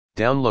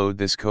Download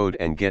this code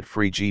and get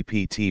free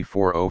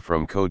GPT-4o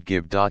from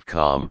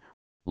codegive.com,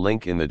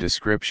 link in the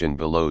description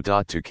below.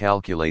 To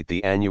calculate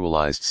the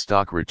annualized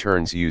stock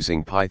returns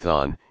using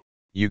Python,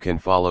 you can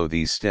follow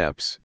these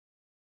steps.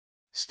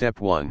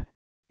 Step 1.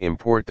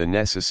 Import the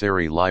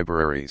necessary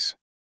libraries.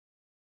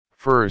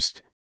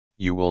 First,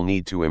 you will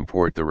need to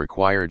import the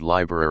required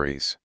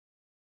libraries.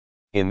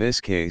 In this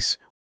case,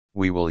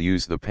 we will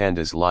use the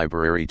pandas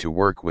library to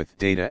work with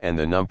data and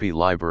the numpy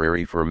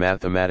library for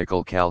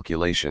mathematical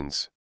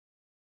calculations.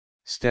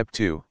 Step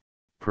 2.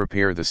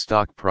 Prepare the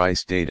stock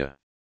price data.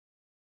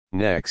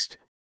 Next,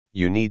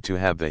 you need to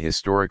have the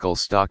historical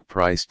stock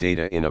price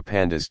data in a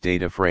pandas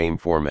data frame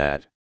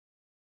format.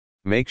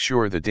 Make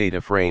sure the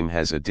data frame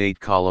has a date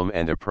column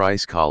and a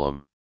price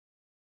column.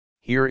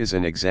 Here is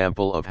an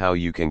example of how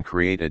you can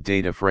create a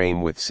data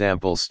frame with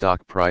sample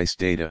stock price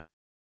data.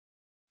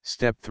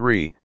 Step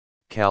 3.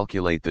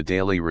 Calculate the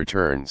daily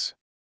returns.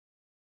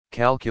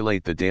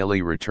 Calculate the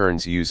daily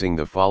returns using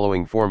the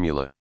following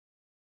formula.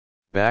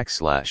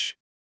 Backslash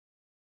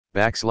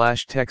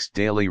text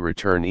daily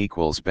return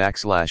equals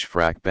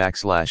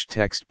frac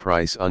text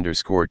price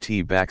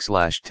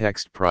 _t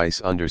text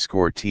price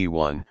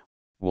 _t1,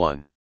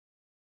 1.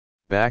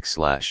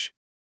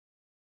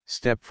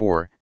 Step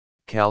 4.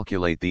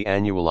 Calculate the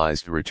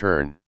annualized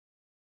return.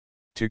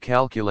 To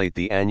calculate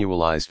the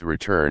annualized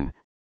return,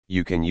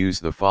 you can use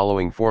the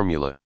following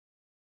formula.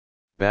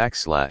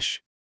 Backslash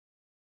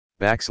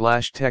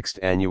text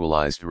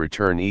annualized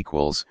return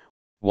equals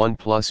 1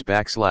 plus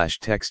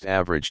text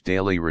average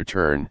daily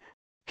return,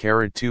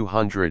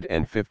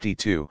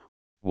 252,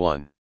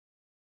 1.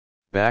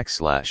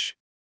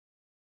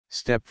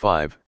 Step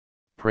 5.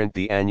 Print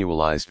the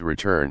annualized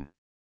return.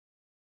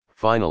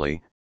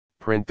 Finally,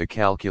 print the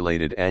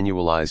calculated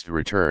annualized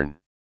return.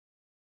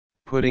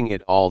 Putting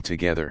it all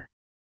together.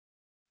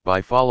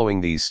 By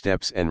following these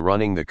steps and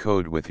running the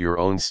code with your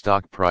own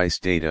stock price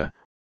data,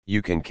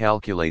 you can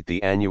calculate the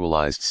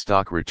annualized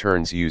stock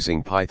returns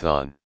using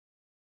Python.